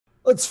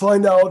let's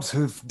find out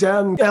if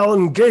Dan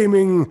Allen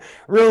Gaming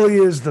really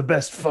is the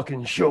best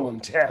fucking show in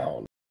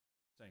town.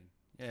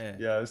 Yeah,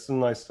 there's some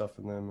nice stuff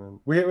in there, man.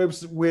 It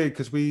was weird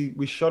because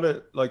we shot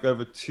it like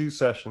over 2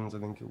 sessions, I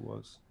think it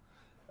was,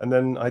 and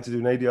then I had to do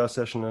an ADR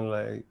session in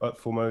LA at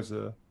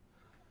Formosa,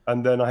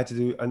 and then I had to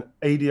do an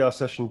ADR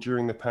session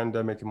during the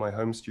pandemic in my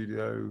home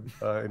studio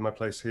in my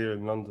place here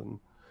in London,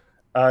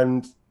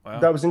 and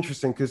that was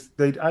interesting because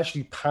they'd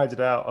actually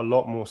padded out a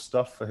lot more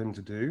stuff for him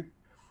to do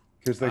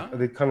because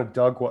they kind of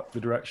dug what the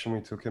direction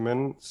we took him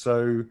in.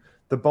 So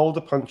the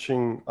boulder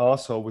punching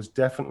arsehole was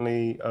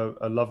definitely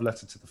a love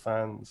letter to the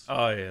fans.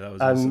 Oh yeah, that was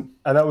awesome.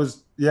 And that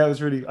was it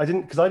was really I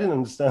didn't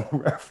understand the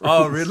reference.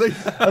 Oh really?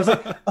 I was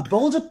like, a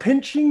boulder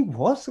pinching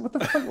what? What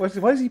the fuck?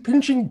 Why is he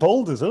pinching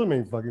boulders? That doesn't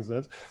make fucking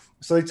sense.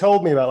 So they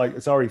told me about like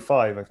it's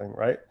RE5, I think,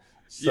 right?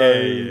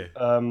 So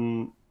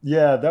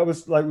that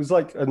was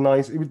like a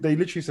nice. They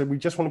literally said we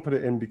just want to put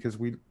it in because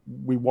we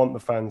want the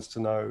fans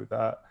to know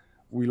that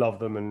we love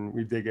them and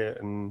we dig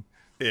it and.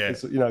 Yeah,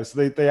 so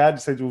they had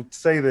to say, "We'll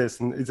say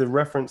this," and it's a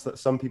reference that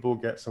some people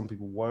get, some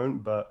people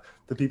won't, but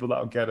the people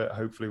that'll get it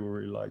hopefully will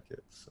really like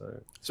it. So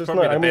it's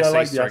probably the best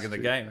Easter egg in the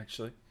game,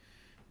 actually.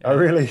 Yeah. Oh,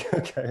 really?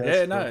 Okay.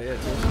 Yeah, no, cool. yeah.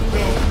 It's awesome.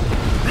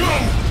 No,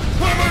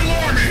 I'm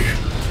alarming.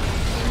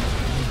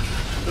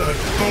 That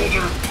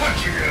boulder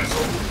punching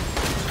asshole.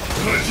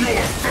 But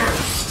you're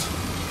first.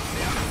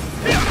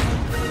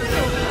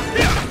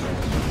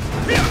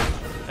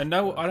 And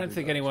no, I don't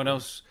think anyone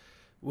else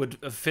would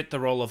have fit the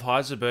role of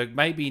Heisenberg.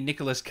 Maybe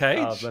Nicolas Cage.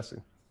 Oh, bless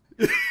him.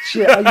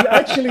 Shit,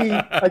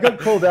 I got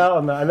called out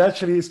on that, and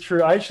actually, it's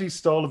true. I actually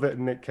stole a bit of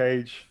Nick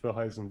Cage for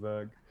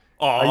Heisenberg.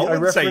 Oh, I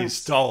wouldn't say you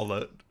stole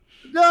it.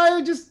 No,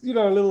 I just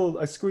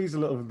I squeezed a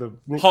little of the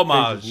Nick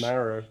Cage's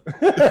marrow.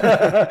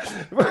 I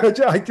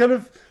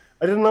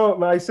don't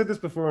know. I said this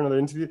before in another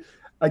interview.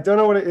 I don't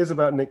know what it is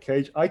about Nick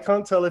Cage. I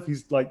can't tell if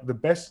he's like the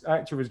best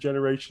actor of his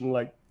generation,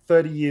 like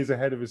 30 years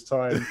ahead of his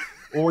time,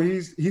 or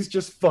he's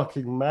just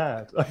fucking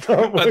mad. I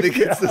think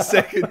it's the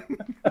second.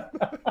 I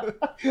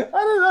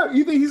don't know.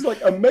 Either he's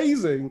like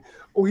amazing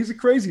or he's a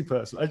crazy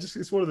person.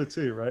 It's one of the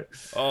two, right?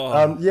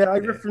 I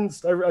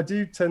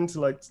do tend to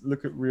like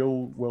look at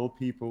real world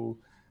people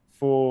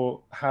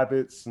for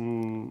habits,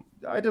 and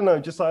I don't know,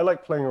 just I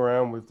like playing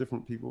around with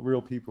different people,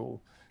 real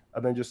people,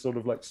 and then just sort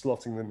of like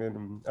slotting them in.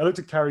 And I looked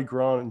at Cary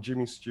Grant and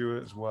Jimmy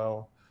Stewart as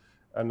well,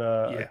 and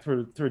I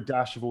threw a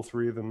dash of all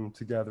three of them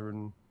together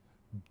and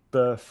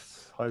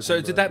birthed Heisenberg.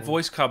 So did that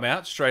voice come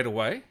out straight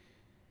away?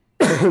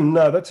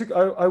 No, that took.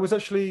 I was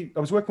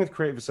working with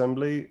Creative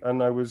Assembly,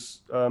 and I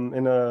was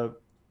in a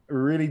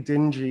really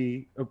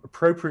dingy,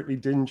 appropriately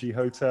dingy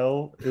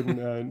hotel in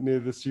near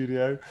the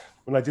studio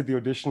when I did the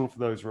audition for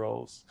those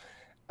roles.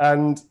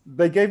 And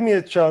they gave me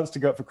a chance to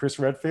go up for Chris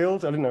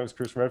Redfield. I didn't know it was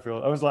Chris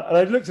Redfield. I was like, and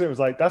I looked at it, was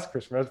like, that's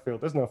Chris Redfield.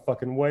 There's no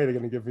fucking way they're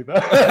going to give me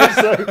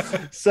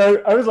that.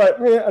 so I was like,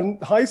 yeah. And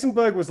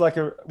Heisenberg was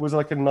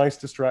like a nice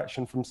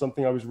distraction from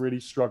something I was really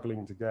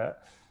struggling to get.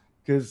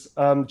 Because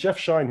Jeff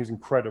Shine, who's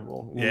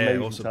incredible,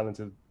 amazing, awesome.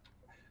 Talented,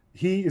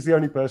 he is the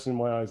only person in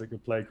my eyes that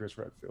could play Chris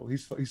Redfield.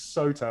 He's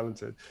so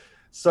talented.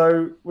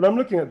 So when I'm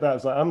looking at that,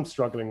 it's like I'm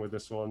struggling with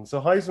this one. So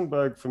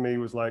Heisenberg for me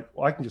was like,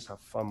 well, I can just have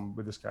fun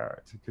with this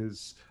character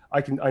because I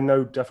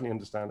definitely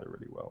understand it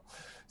really well.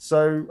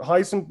 So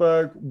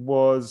Heisenberg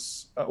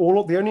was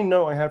the only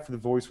note I had for the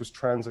voice was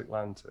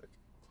transatlantic.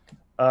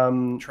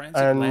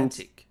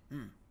 Transatlantic.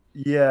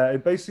 Yeah,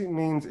 it basically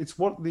means it's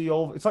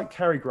like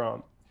Cary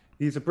Grant.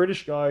 He's a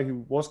British guy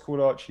who was called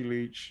Archie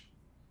Leach,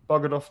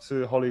 buggered off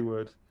to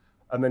Hollywood,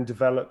 and then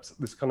developed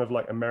this kind of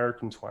like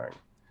American twang.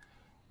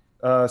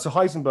 So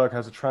Heisenberg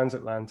has a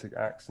transatlantic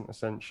accent,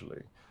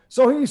 essentially.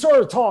 So he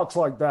sort of talks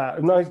like that.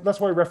 And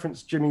that's why I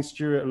referenced Jimmy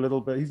Stewart a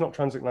little bit. He's not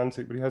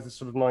transatlantic, but he has this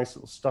sort of nice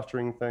little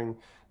stuttering thing.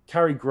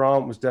 Cary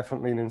Grant was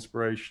definitely an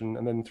inspiration.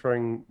 And then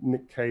throwing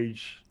Nick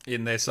Cage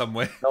in there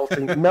somewhere.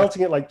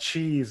 melting it like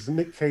cheese,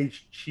 Nick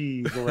Cage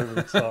cheese all over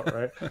the top,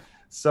 right?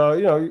 So,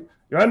 you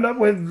end up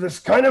with this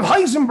kind of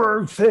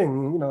Heisenberg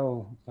thing,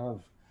 I'm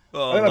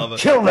gonna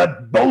kill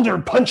that boulder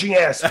punching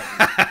ass.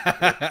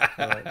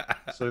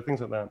 So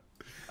things like that.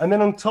 And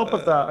then on top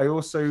of that,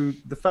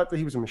 the fact that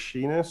he was a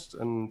machinist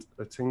and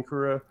a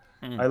tinkerer,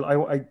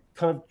 I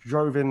kind of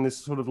drove in this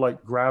sort of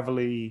like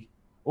gravelly,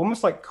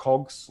 almost like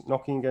cogs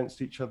knocking against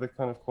each other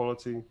kind of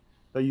quality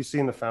that you see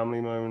in the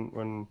family moment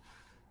when,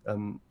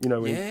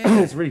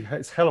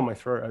 it's hell on my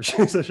throat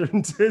actually, so I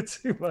shouldn't do it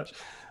too much.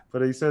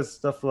 But he says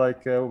stuff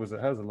like, what was it?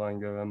 How's the line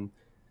go?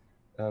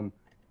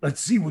 Let's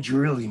see what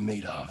you're really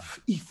made of,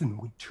 Ethan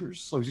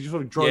Winters. So he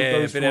sort of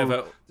goes from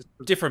a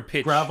different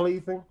pitch, gravelly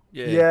thing.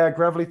 Yeah,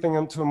 gravelly thing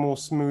into a more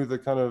smoother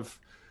kind of,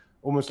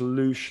 almost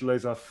loose,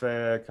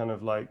 laissez-faire kind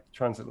of like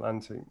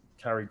transatlantic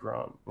Cary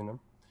Grant,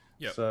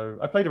 Yep. So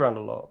I played around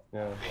a lot.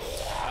 Yeah.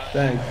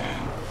 Thanks.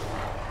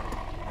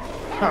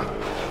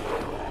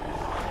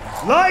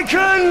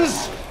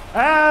 Lycans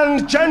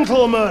and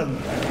gentlemen,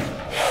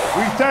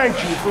 we thank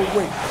you for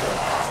waiting.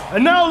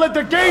 And now let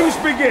the games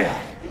begin.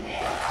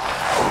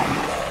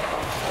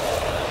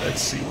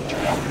 Let's see what you're